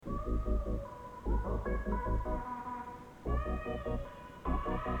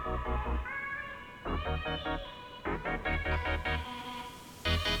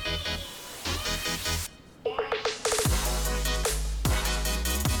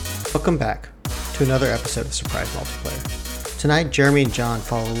Welcome back to another episode of Surprise Multiplayer. Tonight, Jeremy and John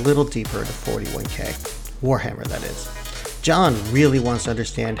fall a little deeper into 41K, Warhammer that is. John really wants to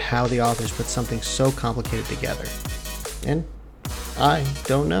understand how the authors put something so complicated together. And I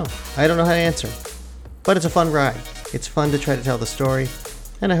don't know. I don't know how to answer. But it's a fun ride. It's fun to try to tell the story,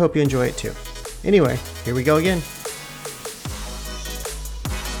 and I hope you enjoy it too. Anyway, here we go again.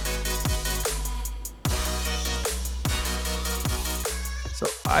 So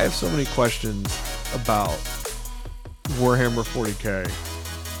I have so many questions about Warhammer 40K,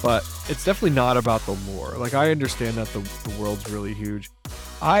 but it's definitely not about the lore. Like, I understand that the world's really huge.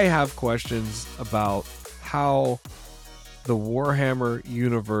 I have questions about how the Warhammer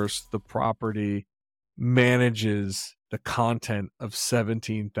universe, the property, manages the content of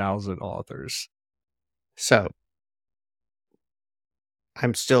 17,000 authors. So,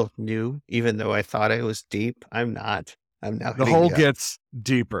 I'm still new, even though I thought I was deep. I'm not. I'm now. The hole gets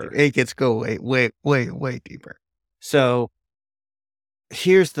deeper. It gets way deeper. So,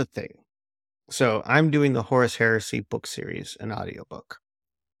 here's the thing. So, I'm doing the Horus Heresy book series, an audiobook.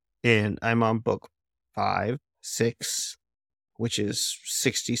 And I'm on book 5, 6, which is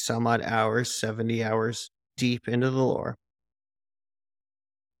 60 some odd hours, 70 hours deep into the lore.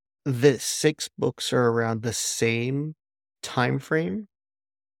 The 6 books are around the same time frame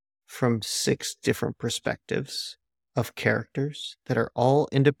from 6 different perspectives of characters that are all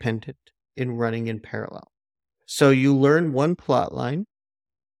independent and running in parallel. So you learn one plot line,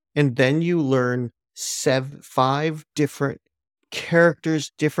 and then you learn 5 different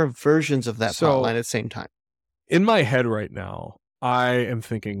characters, different versions of that plot line at the same time. In my head right now, I am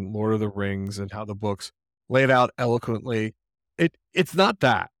thinking Lord of the Rings and how the books laid out eloquently. It's not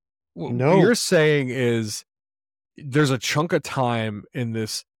that. No. What you're saying is there's a chunk of time in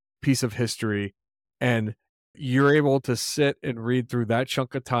this piece of history, and you're able to sit and read through that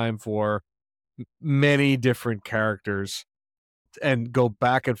chunk of time for many different characters and go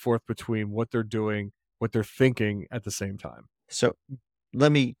back and forth between what they're doing, what they're thinking at the same time. So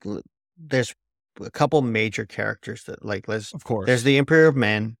there's a couple major characters that of course, there's the Emperor of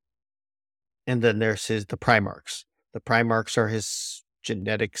Man, and then there's the Primarchs. The Primarchs are his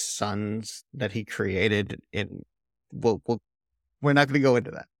genetic sons that he created, and we're not going to go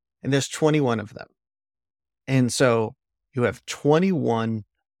into that. And there's 21 of them. And so you have 21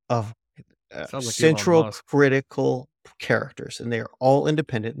 of central critical characters, and they are all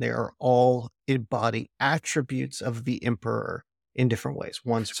independent, and they are all embody attributes of the Emperor in different ways.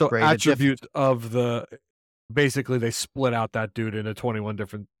 One's so attributes of the, basically they split out that dude into 21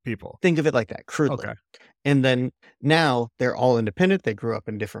 different people. Think of it like that, crudely. Okay. And then now they're all independent. They grew up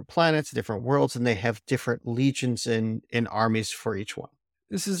in different planets, different worlds, and they have different legions and armies for each one.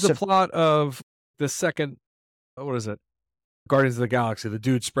 This is the plot of the second, what is it? Guardians of the Galaxy. The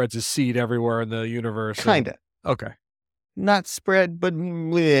dude spreads his seed everywhere in the universe. Kinda. Okay. Not spread, but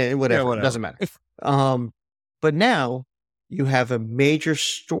whatever. Yeah, whatever. Doesn't matter. But now you have a major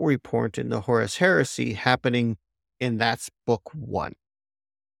story point in the Horus Heresy happening, and that's book 1.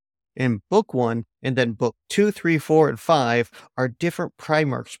 In book 1, and then book 2, 3, 4, and 5 are different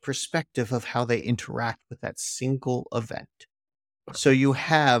Primarchs' perspective of how they interact with that single event. So you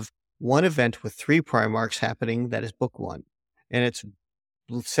have one event with 3 Primarchs happening, that is book 1, and it's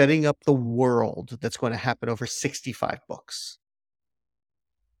setting up the world that's going to happen over 65 books.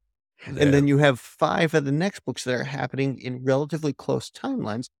 Yeah. And then you have 5 of the next books that are happening in relatively close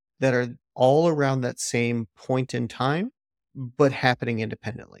timelines that are all around that same point in time, but happening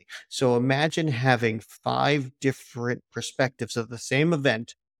independently. So imagine having 5 different perspectives of the same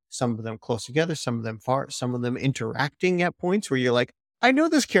event, some of them close together, some of them far, some of them interacting at points where you're like, I know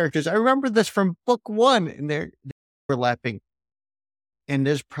these characters. I remember this from book 1, and they're overlapping. And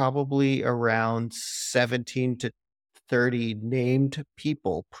there's probably around 17 to 30 named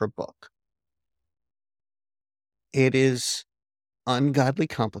people per book. It is ungodly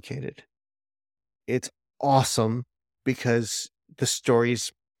complicated. It's awesome because the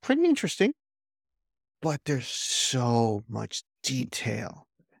story's pretty interesting, but there's so much detail.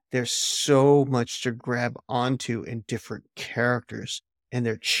 There's so much to grab onto in different characters, and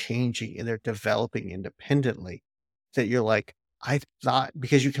they're changing and they're developing independently, that you're like, I thought,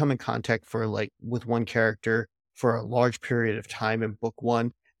 because you come in contact with one character for a large period of time in book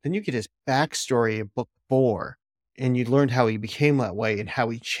 1, then you get his backstory in book 4, and you learned how he became that way and how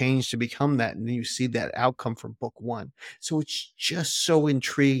he changed to become that, and then you see that outcome from book 1. So it's just so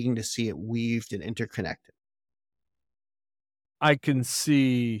intriguing to see it weaved and interconnected. I can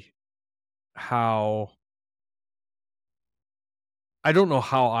see how, I don't know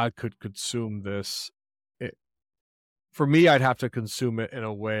how I could consume this. It, for me, I'd have to consume it in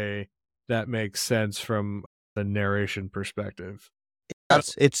a way that makes sense from the narration perspective.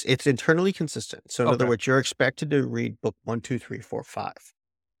 Yes, it's internally consistent. So in other Okay. words, you're expected to read book 1, 2, 3, 4, 5,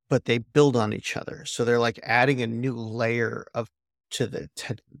 but they build on each other. So they're like adding a new layer of to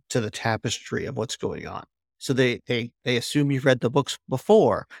the tapestry of what's going on. So they assume you've read the books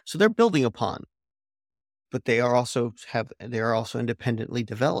before, so they're building upon. But they are also independently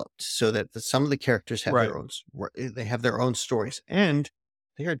developed, so that some of the characters have Right. their own. They have their own stories, and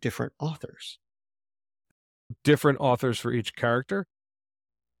they are different authors. Different authors for each character?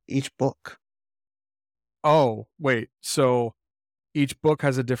 Each book. Oh, wait. So each book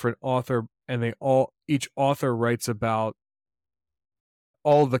has a different author, and each author writes about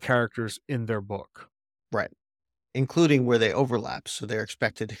all the characters in their book. Right. Including where they overlap, so they're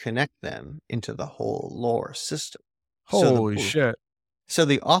expected to connect them into the whole lore system. Holy shit. So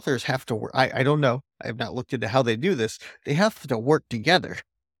the authors have to work. I don't know. I have not looked into how they do this. They have to work together.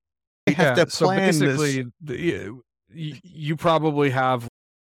 They have to So plan basically, you probably have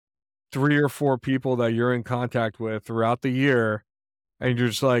 3 or 4 people that you're in contact with throughout the year, and you're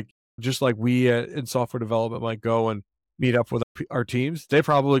just like we in software development might go and meet up with our teams. They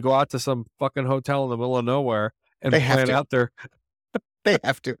probably go out to some fucking hotel in the middle of nowhere and plan out their. They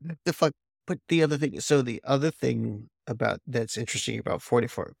have to. But the other thing. So the other thing about that's interesting about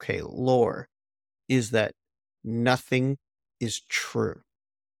 44K lore is that nothing is true.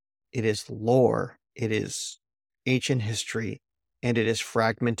 It is lore. It is ancient history, and it is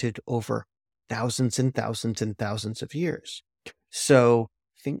fragmented over thousands and thousands and thousands of years. So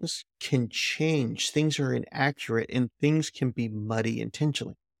things can change, things are inaccurate, and things can be muddy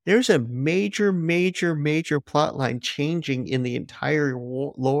intentionally. There's a major, major, major plot line changing in the entire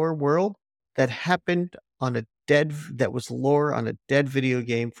lore world that happened on that was lore on a dead video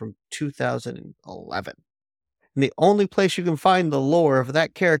game from 2011. And the only place you can find the lore of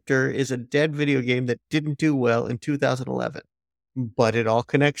that character is a dead video game that didn't do well in 2011. But it all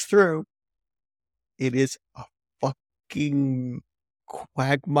connects through. It is a fucking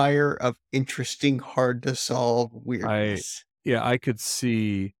quagmire of interesting, hard to solve weirdness. I could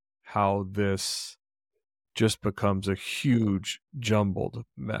see how this just becomes a huge jumbled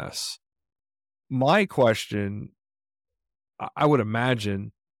mess. My question, I would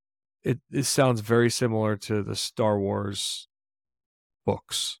imagine it sounds very similar to the Star Wars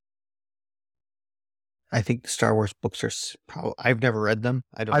books. I think the Star Wars books are probably, I've never read them.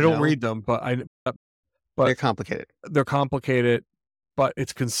 I don't know. Read them, but they're complicated. They're complicated, but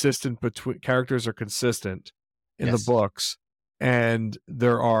it's consistent between characters are consistent in the books, and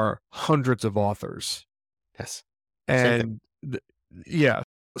there are hundreds of authors. Yes. And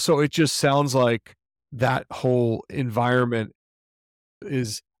so it just sounds like that whole environment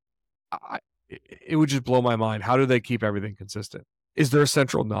is, it would just blow my mind. How do they keep everything consistent? Is there a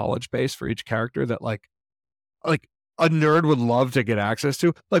central knowledge base for each character that like a nerd would love to get access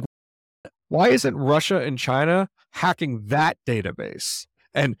to? Like, why isn't Russia and China hacking that database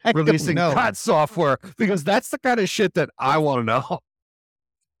and releasing that software? Because that's the kind of shit that I want to know.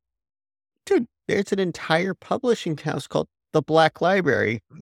 Dude, there's an entire publishing house called the Black Library,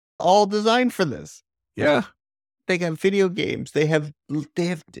 all designed for this. Yeah. They have video games. They have,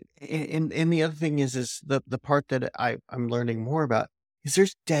 and the other thing is the part that I'm learning more about is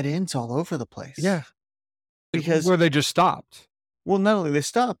there's dead ends all over the place. Yeah. Because where they just stopped. Well, not only they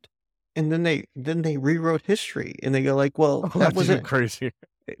stopped, and then they rewrote history, and they go like, well, that wasn't crazy.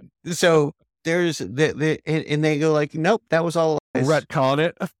 So there's and they go like, nope, that was all lies. Retcon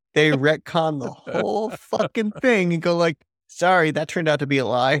it. They retcon the whole fucking thing and go like, sorry, that turned out to be a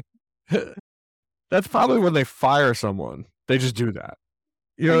lie. That's probably when they fire someone. They just do that.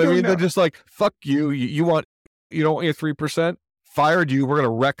 You know what I mean? They're just like, fuck you. You don't want your 3%? Fired you. We're gonna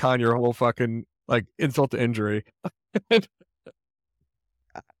retcon your whole fucking like insult to injury.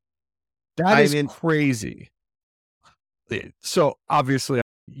 That is crazy. So obviously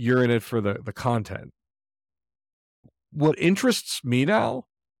you're in it for the content. What interests me now,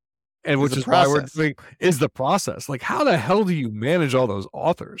 and which is why we're doing, is the process. Like, how the hell do you manage all those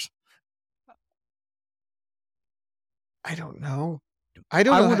authors? I don't know. I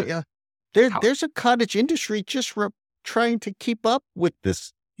don't know. There's a cottage industry just trying to keep up with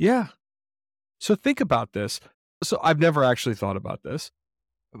this. Yeah. So think about this. So I've never actually thought about this.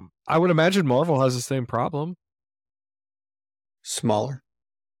 I would imagine Marvel has the same problem. Smaller.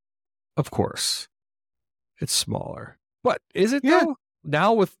 Of course. It's smaller. But is it though?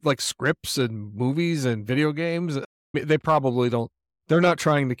 Now with like scripts and movies and video games, They probably don't. They're not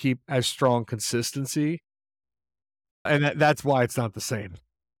trying to keep as strong consistency, and that's why it's not the same.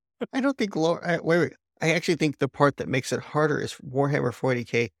 I don't think lore. Wait. I actually think the part that makes it harder is Warhammer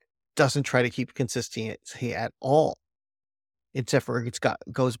 40K doesn't try to keep consistency at all, except for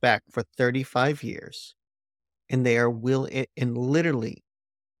goes back for 35 years, and they are and literally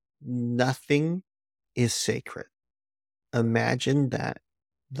nothing is sacred. Imagine that.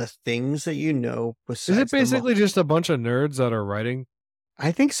 The things that you know besides Is it basically just a bunch of nerds that are writing?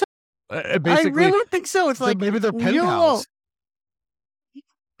 I think so. Basically, I really think so. It's like maybe they're pen pals.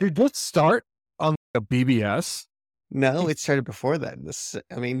 Did this start on a BBS? No, it started before that. This is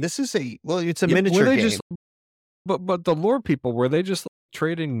it's a miniature game. But the lore people, were they just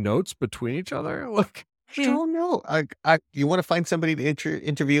trading notes between each other? Like, I don't know. You want to find somebody to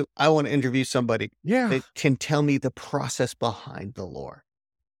interview? I want to interview somebody that can tell me the process behind the lore.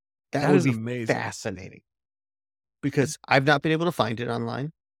 That would be amazing. Fascinating. Because I've not been able to find it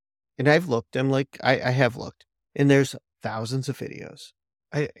online. And I've looked. I have looked. And there's thousands of videos.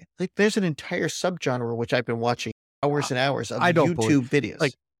 There's an entire subgenre which I've been watching hours and hours of YouTube videos.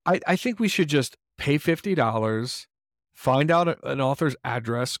 Like, I think we should just pay $50, find out an author's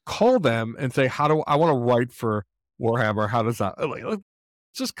address, call them, and say, I want to write for Warhammer. How does that, let's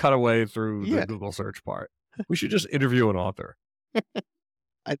just cut away through the Google search part. We should just interview an author.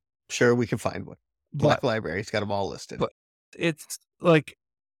 I'm sure we can find one. Black Library's got them all listed. But it's like,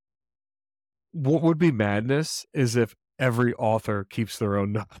 what would be madness is if every author keeps their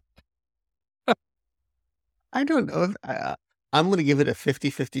own note. I don't know. I'm going to give it a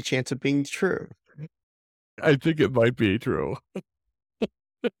 50-50 chance of being true. I think it might be true.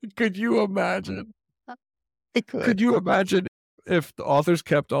 Could you imagine? Could you imagine if the authors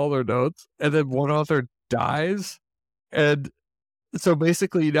kept all their notes and then one author dies? And so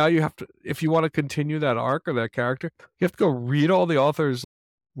basically now you have to, if you want to continue that arc or that character, you have to go read all the authors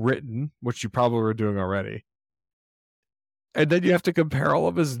written, which you probably were doing already. And then you have to compare all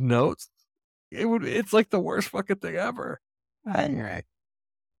of his notes. It's like the worst fucking thing ever. Right.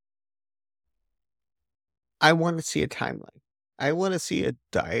 I want to see a timeline. I want to see a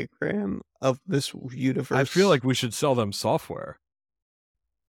diagram of this universe. I feel like we should sell them software.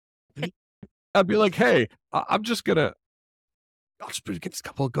 I'd be like, hey, I'll just get a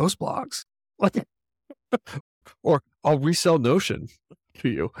couple of ghost blogs. Or I'll resell Notion to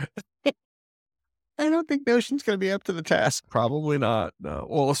you. I don't think Notion's going to be up to the task. Probably not. No.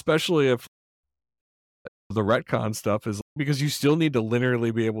 Well, especially if the retcon stuff is, because you still need to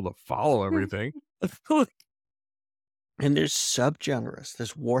linearly be able to follow everything. And there's subgenres.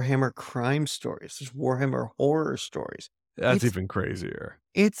 There's Warhammer crime stories. There's Warhammer horror stories. That's even crazier.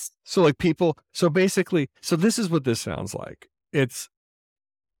 So basically, this is what this sounds like. It's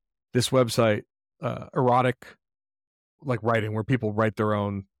this website, erotic, like writing, where people write their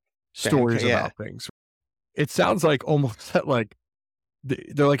own stories about things. It sounds like almost that, like,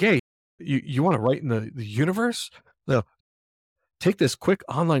 they're like, hey, you want to write in the universe? No, take this quick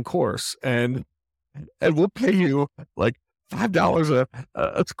online course and we'll pay you like $5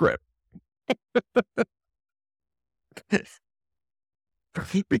 a script.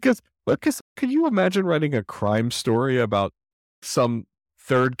 Because can you imagine writing a crime story about some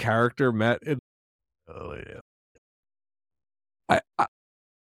third character met in? Oh yeah.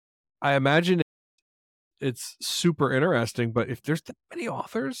 I imagine it's super interesting, but if there's that many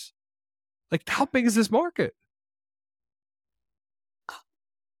authors, like, how big is this market?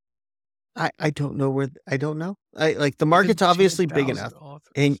 I don't know I don't know. The market's obviously big enough.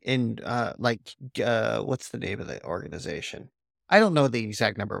 And what's the name of the organization? I don't know the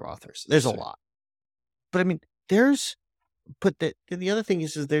exact number of authors. There's a lot. But I mean, the other thing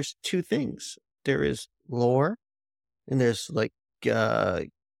is there's two things. There is lore, and there's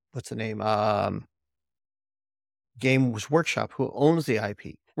what's the name? Games Workshop, who owns the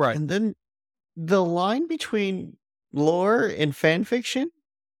IP. Right. And then the line between lore and fan fiction,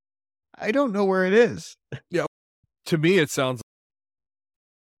 I don't know where it is. Yeah. To me, it sounds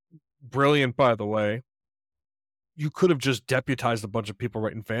brilliant, by the way. You could have just deputized a bunch of people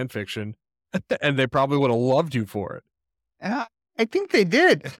writing fan fiction, and they probably would have loved you for it. I think they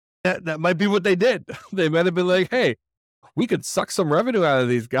did. That might be what they did. They might have been like, hey, we could suck some revenue out of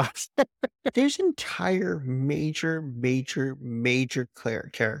these guys. There's entire major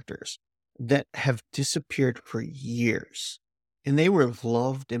characters that have disappeared for years. And they were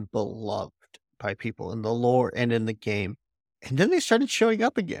loved and beloved by people in the lore and in the game. And then they started showing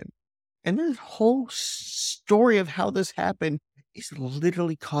up again. And the whole story of how this happened is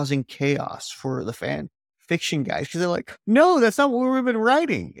literally causing chaos for the fan fiction guys. Because they're like, no, that's not what we've been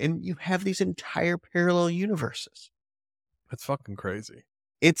writing. And you have these entire parallel universes. That's fucking crazy.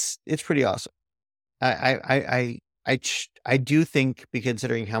 It's pretty awesome. I do think,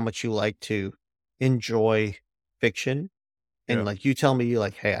 considering how much you like to enjoy fiction, and Yeah. like you tell me, you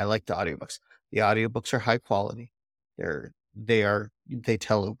like, hey, I like the audiobooks. The audiobooks are high quality. They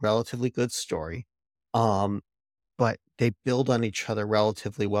tell a relatively good story. But they build on each other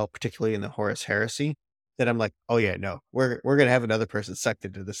relatively well, particularly in the Horus Heresy. That I'm like, oh yeah, no, we're gonna have another person sucked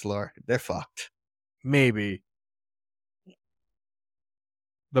into this lore. They're fucked. Maybe.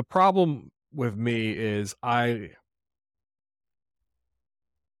 The problem with me is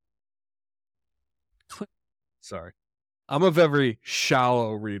sorry. I'm a very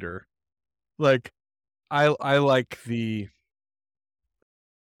shallow reader. Like I like and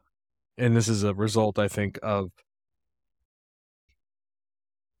this is a result, I think, of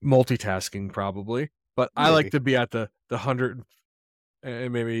multitasking probably, but I like Maybe. to be at the 100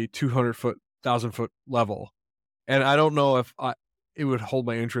 and maybe 200-foot, 1,000-foot level. And I don't know if it would hold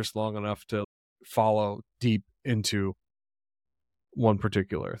my interest long enough to follow deep into one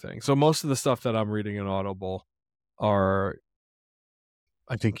particular thing. So most of the stuff that I'm reading in Audible are,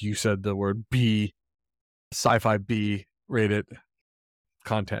 I think you said the word B, sci-fi B rated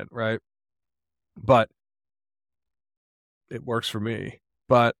content, right? But it works for me.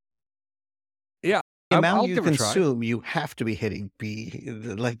 But yeah, The amount I'll you give it a try. consume, you have to be hitting B,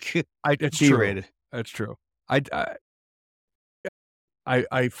 like It's B true. rated. It's true. I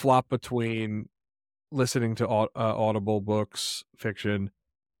flop between listening to Audible books, fiction,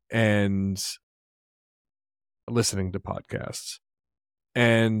 and listening to podcasts.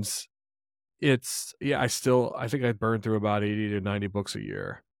 And it's, yeah, I think I burn through about 80 to 90 books a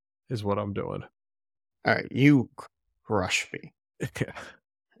year is what I'm doing. All right, you crush me. Yeah.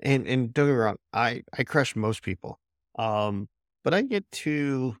 And don't get me wrong, I crush most people. But I get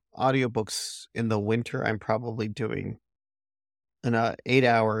to audiobooks in the winter. I'm probably doing 8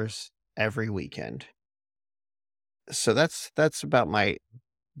 hours every weekend. So that's about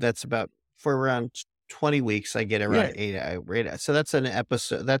for around 20 weeks. I get around Yeah. 8 hours. So that's an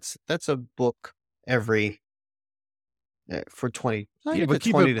episode. That's a book every for 20. I Yeah, get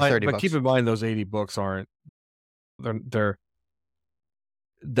to but 20 to 30 keep bucks. in mind those 80 books aren't, they're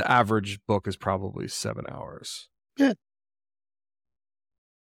the average book is probably 7 hours. Yeah.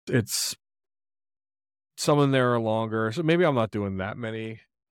 It's some in there are longer. So maybe I'm not doing that many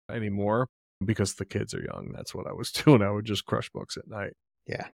anymore because the kids are young. That's what I was doing. I would just crush books at night.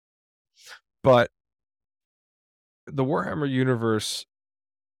 Yeah. But the Warhammer universe,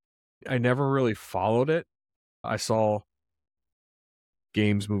 I never really followed it. I saw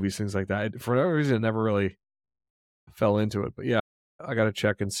games, movies, things like that. For whatever reason, it never really fell into it. But yeah, I got to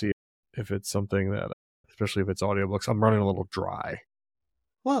check and see if it's something that, especially if it's audiobooks, I'm running a little dry.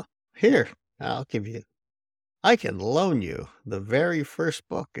 Well, here, I can loan you the very first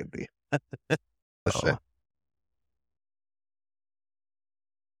book in the Oh.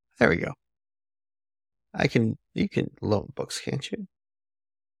 There we go. You can loan books, can't you?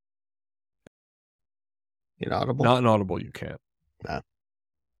 In Audible? Not in Audible, you can't. No.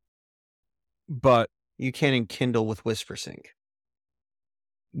 But you can in Kindle with WhisperSync.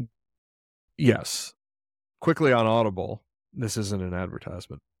 Yes. Quickly on Audible, this isn't an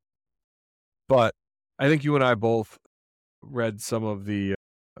advertisement, but I think you and I both read have some of the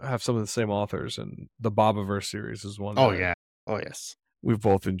same authors, and the Bobiverse series is one. Oh, yeah. Oh, yes. We've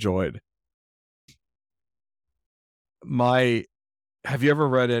both enjoyed. Have you ever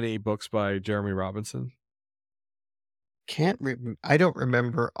read any books by Jeremy Robinson? I don't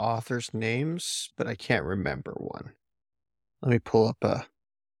remember authors' names, but I can't remember one. Let me pull up I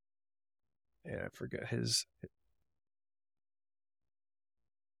forget his.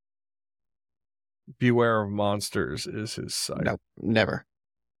 Beware of Monsters is his site. No, never.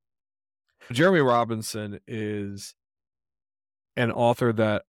 Jeremy Robinson is an author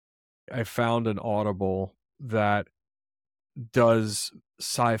that I found in Audible that does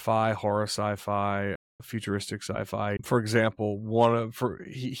sci-fi, horror sci-fi, futuristic sci-fi. For example,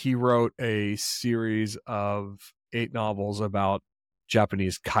 he wrote a series of 8 novels about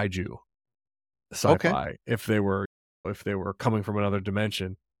Japanese kaiju sci-fi. Okay. If they were coming from another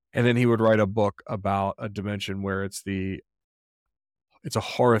dimension, and then he would write a book about a dimension where it's a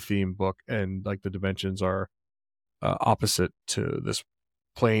horror themed book, and like the dimensions are opposite to this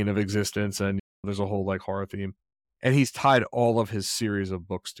plane of existence, and there's a whole like horror theme, and he's tied all of his series of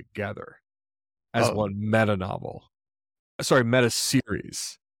books together as one meta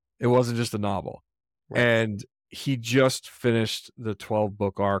series. It wasn't just a novel. Right. And he just finished the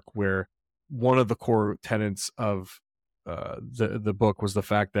 12-book arc where one of the core tenets of the book was the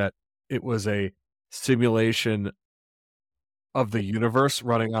fact that it was a simulation of the universe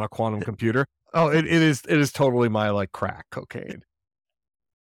running on a quantum computer. Oh, it is totally my like crack cocaine.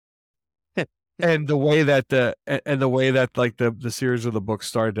 And the way that like the series of the books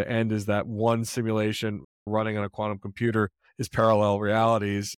started to end is that one simulation running on a quantum computer is parallel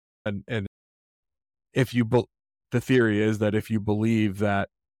realities, and if you the theory is that if you believe that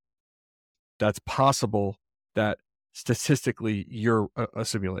that's possible, that statistically you're a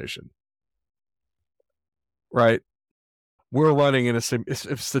simulation, right? We're running in a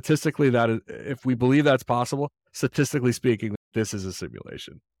if statistically that is, if we believe that's possible, statistically speaking, this is a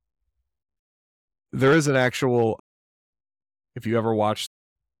simulation. There is an actual, if you ever watched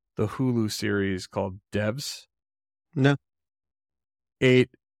the Hulu series called Devs. No. 8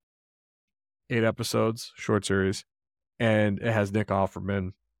 episodes, short series, and it has Nick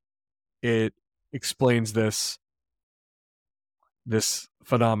Offerman. It explains this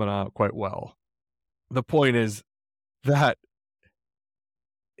phenomena quite well. The point is that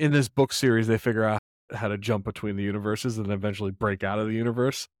in this book series, they figure out how to jump between the universes and eventually break out of the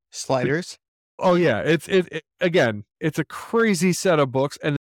universe. Sliders. Oh yeah, it's again, it's a crazy set of books,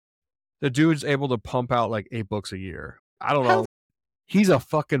 and the dude's able to pump out like 8 books a year. I don't know. He's a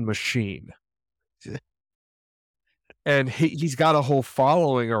fucking machine. And he's got a whole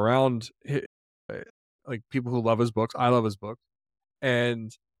following around like people who love his books. I love his book.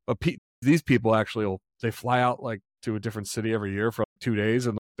 And these people actually they fly out like to a different city every year for 2 days,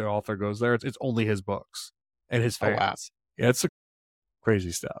 and the author goes there. It's only his books and his fans. Oh, wow. Yeah, it's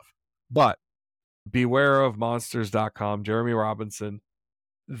crazy stuff. But Beware of Monsters.com, Jeremy Robinson,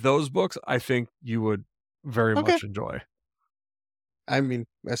 those books I think you would very much enjoy. I mean,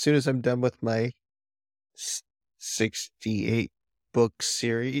 as soon as I'm done with my 68 book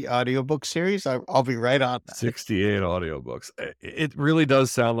series, audiobook series, I'll be right on that. 68 audiobooks. It really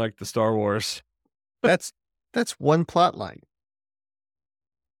does sound like the Star Wars. That's one plot line.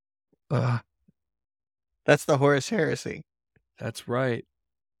 That's the Horus Heresy. That's right.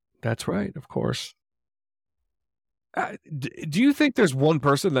 That's right, of course. Do you think there's one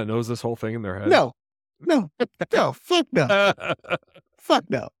person that knows this whole thing in their head? No, fuck no. Fuck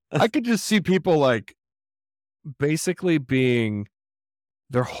no. I could just see people like basically being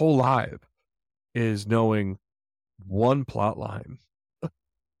their whole life is knowing one plot line.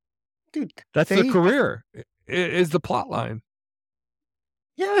 Dude, that's the career. Is the plot line.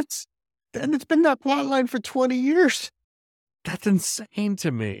 Yeah, it's been that plot line for 20 years. That's insane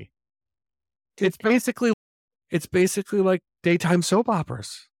to me. It's basically like daytime soap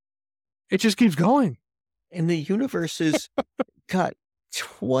operas. It just keeps going. And the universe has got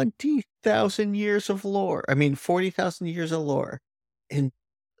 20,000 years of lore. I mean, 40,000 years of lore. And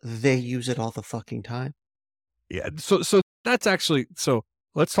they use it all the fucking time. Yeah. So that's actually, so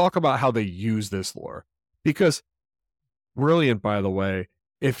let's talk about how they use this lore. Because brilliant, by the way,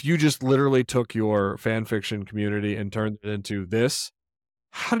 if you just literally took your fan fiction community and turned it into this,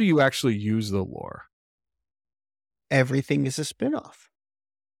 how do you actually use the lore? Everything is a spinoff.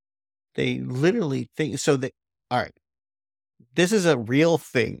 They literally think so. All right, this is a real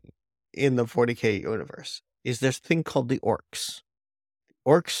thing in the 40K universe. Is this thing called the orcs?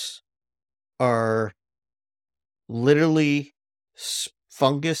 Orcs are literally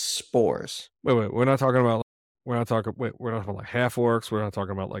fungus spores. Wait, we're not talking about like half orcs. We're not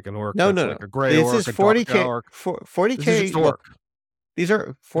talking about like an orc. No, like a gray orc. This is 40K. Orc. 40K. This is orc. These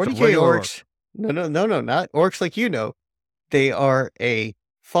are 40K orcs. No, not orcs like you know. They are a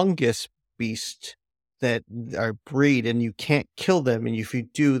fungus beast that are breed, and you can't kill them. And if you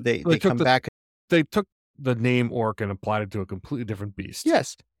do, they come back. They took the name orc and applied it to a completely different beast.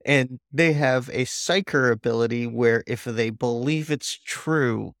 Yes. And they have a psyker ability where if they believe it's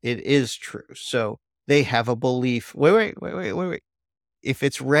true, it is true. So they have a belief. Wait. If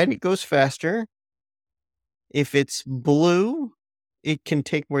it's red, it goes faster. If it's blue, it can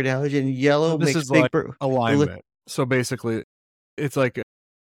take more damage, and yellow makes big alignment. So basically, it's like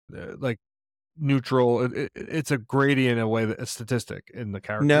neutral. It's a gradient, in a way, a statistic in the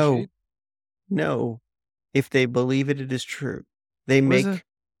character sheet. No. If they believe it, it is true. They make.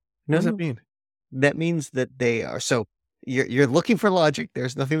 What does that mean? That means that they are. So you're looking for logic.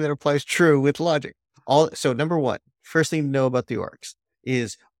 There's nothing that applies true with logic. So number one, first thing to know about the orcs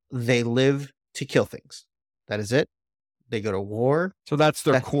is they live to kill things. That is it. They go to war. So that's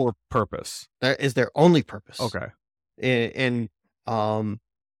their core purpose. That is their only purpose. Okay. And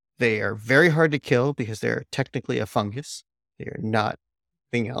they are very hard to kill because they're technically a fungus. They are not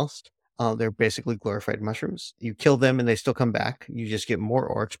anything else. They're basically glorified mushrooms. You kill them and they still come back. You just get more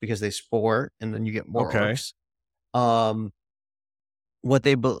orcs because they spore, and then you get more orcs. What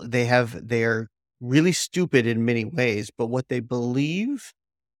they have, they're really stupid in many ways, but what they believe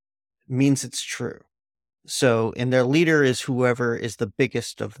means it's true. So, and their leader is whoever is the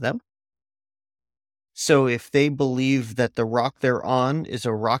biggest of them. So if they believe that the rock they're on is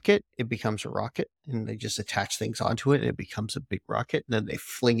a rocket, it becomes a rocket, and they just attach things onto it and it becomes a big rocket, and then they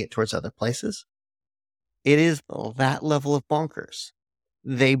fling it towards other places. It is that level of bonkers.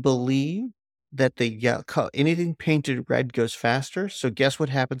 They believe that anything painted red goes faster. So guess what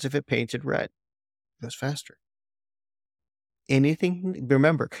happens if it painted red? It goes faster.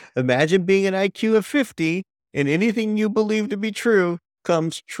 Remember, imagine being an IQ of 50 and anything you believe to be true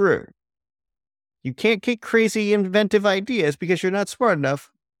comes true. You can't get crazy inventive ideas because you're not smart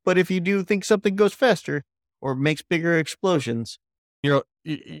enough. But if you do think something goes faster or makes bigger explosions, you're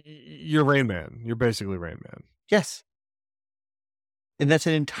Rain Man. You're basically Rain Man. Yes. And that's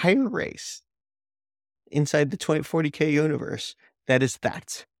an entire race inside the 40K universe. That is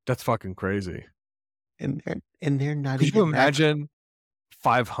that. That's fucking crazy. And they're not Could you imagine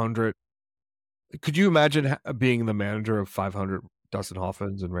 500? Could you imagine being the manager of 500 Dustin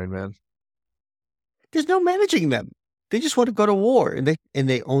Hoffmans and Rain Man? There's no managing them. They just want to go to war, and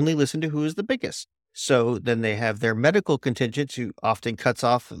they only listen to who is the biggest. So then they have their medical contingent who often cuts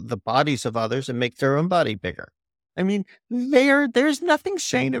off the bodies of others and makes their own body bigger. I mean, there's nothing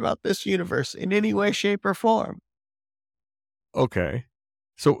sane about this universe in any way, shape, or form. Okay.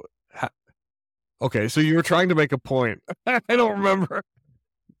 So you were trying to make a point. I don't remember.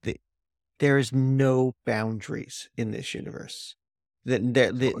 There is no boundaries in this universe. They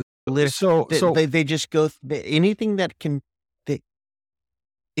just go anything that can.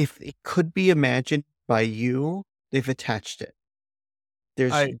 If it could be imagined by you, they've attached it.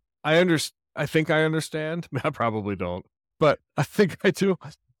 I understand. I think I understand. I probably don't, but I think I do.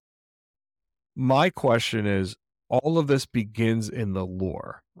 My question is, all of this begins in the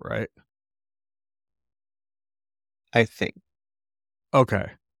lore, right? I think.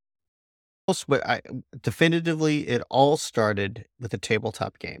 Okay. Definitively, it all started with a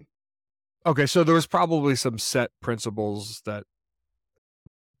tabletop game. Okay, so there was probably some set principles that,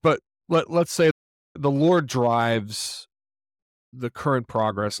 but let's say the lore drives the current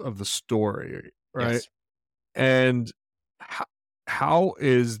progress of the story, right? Yes. And how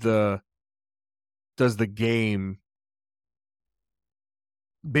does the game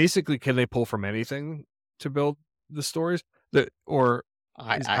basically, can they pull from anything to build the stories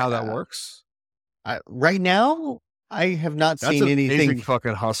how that works? Right now, I have not seen anything. That's an amazing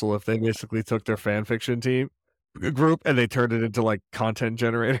fucking hustle if they basically took their fan fiction group and they turned it into like content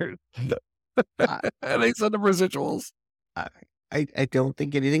generators and they send them residuals. I don't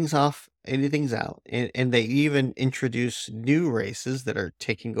think anything's off, anything's out. And they even introduce new races that are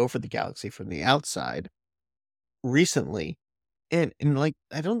taking over the galaxy from the outside recently. And like,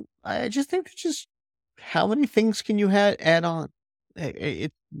 I just think it's just, how many things can you add on?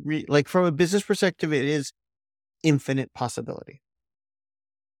 Like from a business perspective, it is infinite possibility.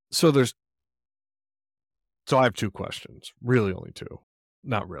 So I have two questions, really only two,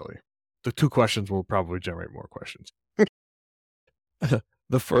 not really. The two questions will probably generate more questions.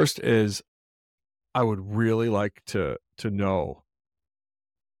 The first is, I would really like to know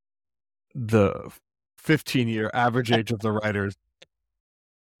the 15-year average age of the writers.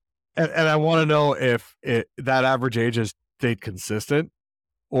 And I want to know if that average age has stayed consistent,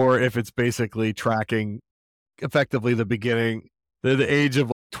 or if it's basically tracking effectively the beginning, the age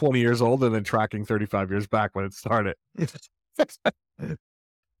of 20 years old, and then tracking 35 years back when it started.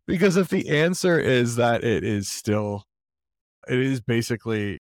 Because if the answer is that it is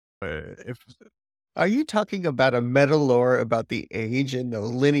basically, are you talking about a meta lore about the age and the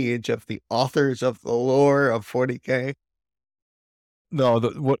lineage of the authors of the lore of 40K? No,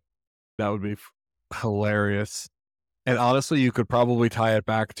 that would be hilarious. And honestly, you could probably tie it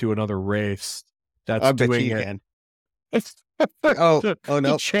back to another race that's doing it.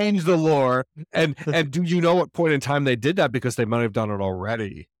 No! Change the lore. And do you know what point in time they did that? Because they might have done it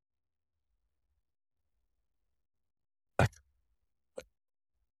already.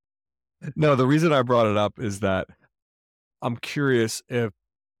 No, the reason I brought it up is that I'm curious if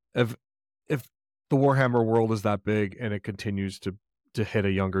the Warhammer world is that big and it continues to hit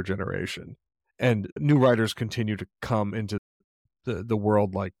a younger generation, and new writers continue to come into the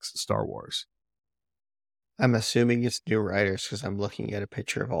world like Star Wars. I'm assuming it's new writers because I'm looking at a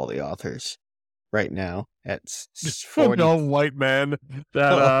picture of all the authors right now at 40. No white man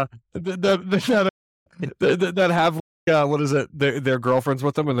that have what is it? Their girlfriends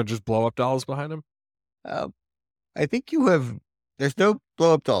with them, and they're just blow up dolls behind them. I think you have. There's no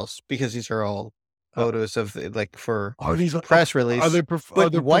blow up dolls because these are all photos of like for these press release. Are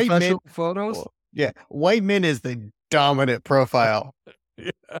they white men photos? Yeah, white men is the dominant profile.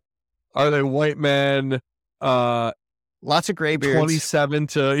 Yeah. Are they white men? Lots of gray beards. 27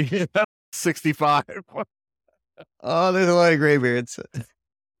 to 65. Oh, there's a lot of gray beards.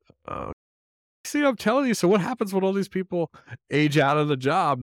 See, I'm telling you. So what happens when all these people age out of the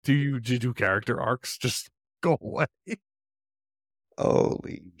job? Do you do character arcs just go away?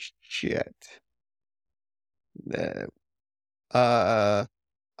 Holy shit.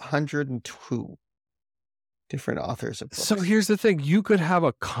 102 different authors of books. So here's the thing. You could have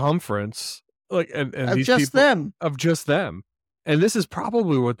a conference and of these just people them. of just them. And this is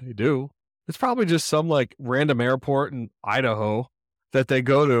probably what they do. It's probably just some like random airport in Idaho that they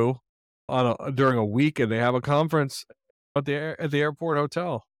go to during a week, and they have a conference at the airport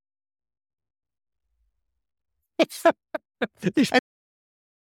hotel. It's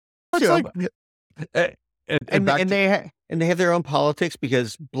like, and they have their own politics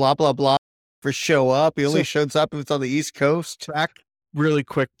because blah blah blah for show up. He only shows up if it's on the East Coast. Back really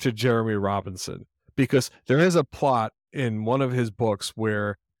quick to Jeremy Robinson, because there is a plot in one of his books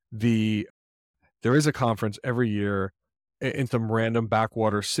where there is a conference every year in some random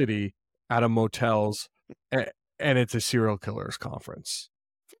backwater city at a motels, and it's a serial killers conference.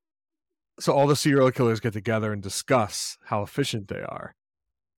 So all the serial killers get together and discuss how efficient they are.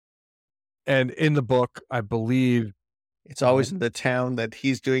 And in the book, I believe it's always in the town that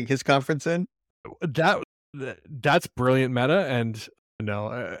he's doing his conference in. That's brilliant meta, and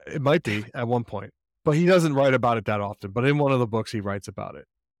it might be at one point, but he doesn't write about it that often. But in one of the books, he writes about it,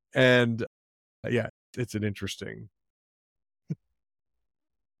 and yeah, it's an interesting.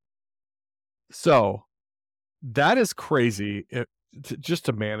 So that is crazy. Just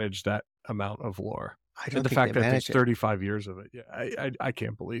to manage that amount of lore. I don't the think fact they that there's manage it. 35 years of it. Yeah, I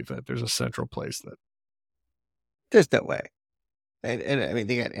can't believe that there's a central place that. There's no way. And I mean,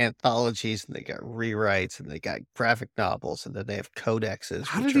 they got anthologies, and they got rewrites, and they got graphic novels, and then they have codexes.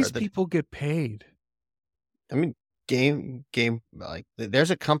 How do these people get paid? I mean, game like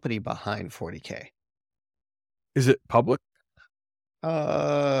there's a company behind 40K. Is it public?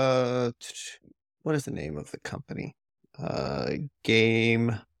 What is the name of the company?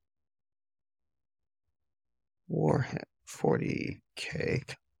 Game Warhammer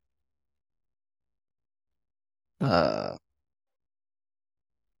 40K.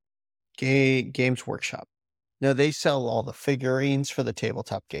 Games Workshop. No, they sell all the figurines for the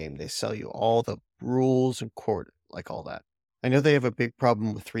tabletop game. They sell you all the rules and like all that. I know they have a big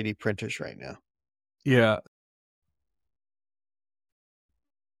problem with 3D printers right now. Yeah.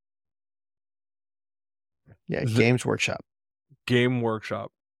 Yeah, Games Workshop. Game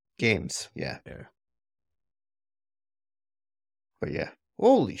Workshop. Games, yeah. Yeah. But yeah,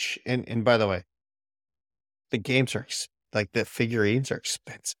 holy shit. And by the way, the games are, like, the figurines are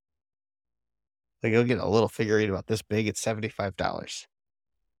expensive. Like, you'll get a little figurine about this big, it's $75.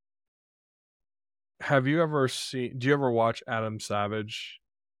 Do you ever watch Adam Savage?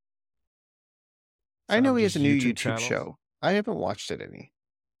 I know he has a new YouTube show. I haven't watched it any.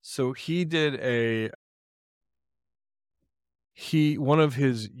 So he did one of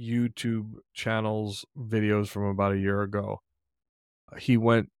his YouTube channels videos from about a year ago. He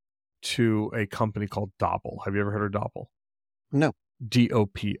went to a company called Doppel. Have you ever heard of Doppel? No.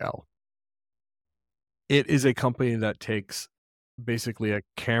 DOPL. It is a company that takes basically a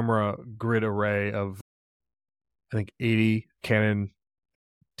camera grid array of, I think, 80 Canon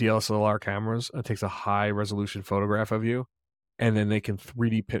DSLR cameras. It takes a high resolution photograph of you, and then they can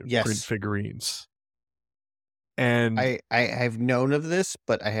 3D print figurines. And I've known of this,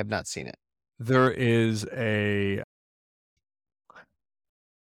 but I have not seen it. There's a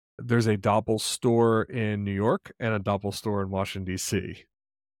Doppel store in New York and a Doppel store in Washington, D.C.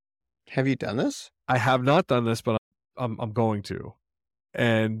 Have you done this? I have not done this, but I'm going to.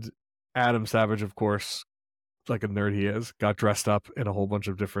 And Adam Savage, of course, like a nerd he is, got dressed up in a whole bunch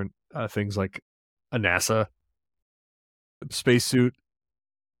of different things, like a NASA spacesuit.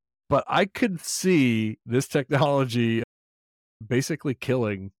 But I could see this technology basically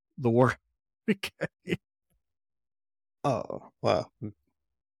killing the Warhammer. Oh, well,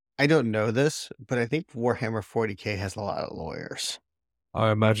 I don't know this, but I think Warhammer 40K has a lot of lawyers.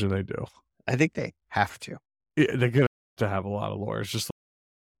 I imagine they do. I think they have to. Yeah, they're going to have a lot of lawyers. Just like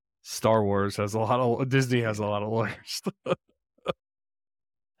Star Wars has a lot of, Disney has a lot of lawyers. All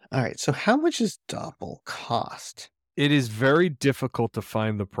right, so how much does Doppel cost? It is very difficult to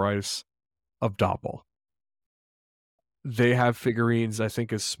find the price of Doppel. They have figurines, I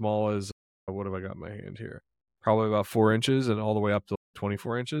think, as small as, what have I got in my hand here? Probably about 4 inches and all the way up to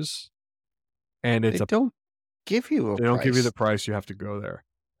 24 inches. And they don't give you a price. They don't give you the price. You have to go there.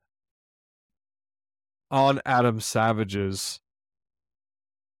 on Adam Savage's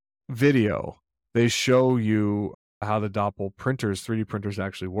video, they show you how the Doppel printers, 3D printers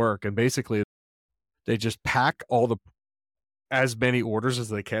actually work. And basically they just pack as many orders as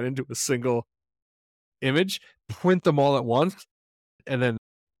they can into a single image, print them all at once, and then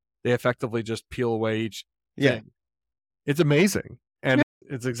they effectively just peel away each thing. It's amazing. And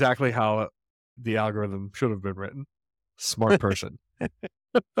it's exactly how the algorithm should have been written. Smart person.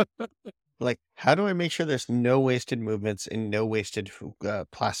 Like, how do I make sure there's no wasted movements and no wasted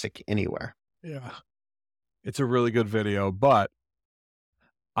plastic anywhere? Yeah. It's a really good video, but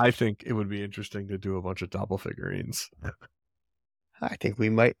I think it would be interesting to do a bunch of Doppel figurines. I think we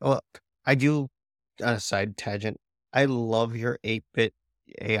might. Well, I do, on a side tangent, I love your 8-bit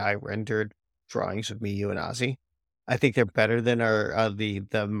AI rendered drawings of me, you, and Ozzy. I think they're better than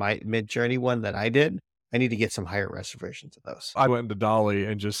my Mid-Journey one that I did. I need to get some higher res versions of those. I went into Dolly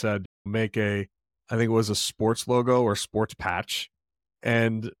and just said, make I think it was a sports logo or sports patch.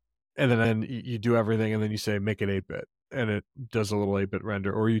 And then you do everything, and then you say, make it 8-bit. And it does a little 8-bit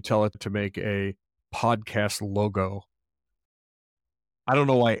render. Or you tell it to make a podcast logo. I don't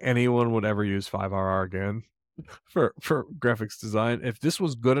know why anyone would ever use 5RR again for graphics design. If this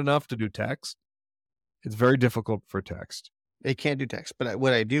was good enough to do text, it's very difficult for text. It can't do text. But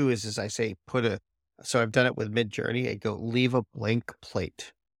what I do is I say, so I've done it with Mid-Journey. I go, leave a blank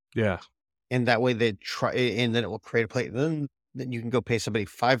plate. Yeah. And that way they try, and then it will create a plate. And then you can go pay somebody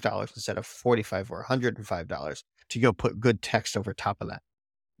 $5 instead of $45 or $105 to go put good text over top of that.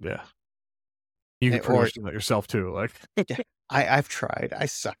 Yeah. You can pretty much do that yourself too. Like, yeah, I've tried. I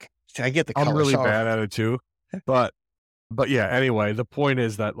suck. I get the color. I'm really bad at it too. But yeah, anyway, the point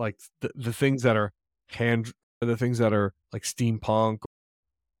is that like the things that are the things that are like steampunk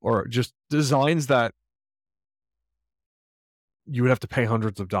or just designs that you would have to pay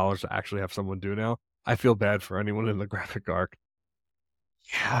hundreds of dollars to actually have someone do now. I feel bad for anyone in the graphic arc.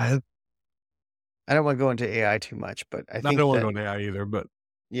 Yeah. I don't want to go into AI too much, but I don't want to go into AI either, but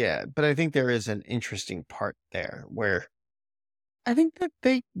yeah, but I think there is an interesting part there where I think that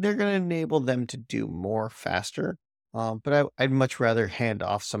they're going to enable them to do more faster. But I'd much rather hand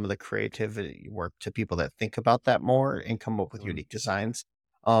off some of the creativity work to people that think about that more and come up with unique designs.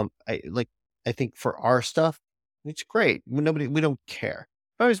 I think for our stuff, it's great. We don't care.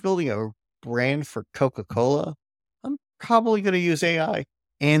 If I was building a brand for Coca-Cola, I'm probably going to use AI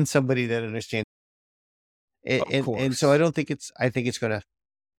and somebody that understands. And so I think it's going to,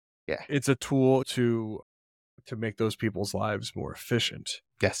 yeah. It's a tool to make those people's lives more efficient.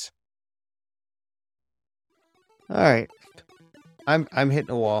 Yes. All right. I'm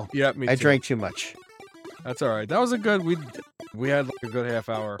hitting a wall. Yeah, me too. I drank too much. That's all right. That was we had like a good half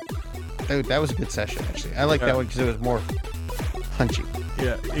hour. That was a good session, actually. I like that one because it was more punchy.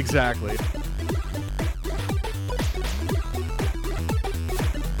 Yeah, exactly.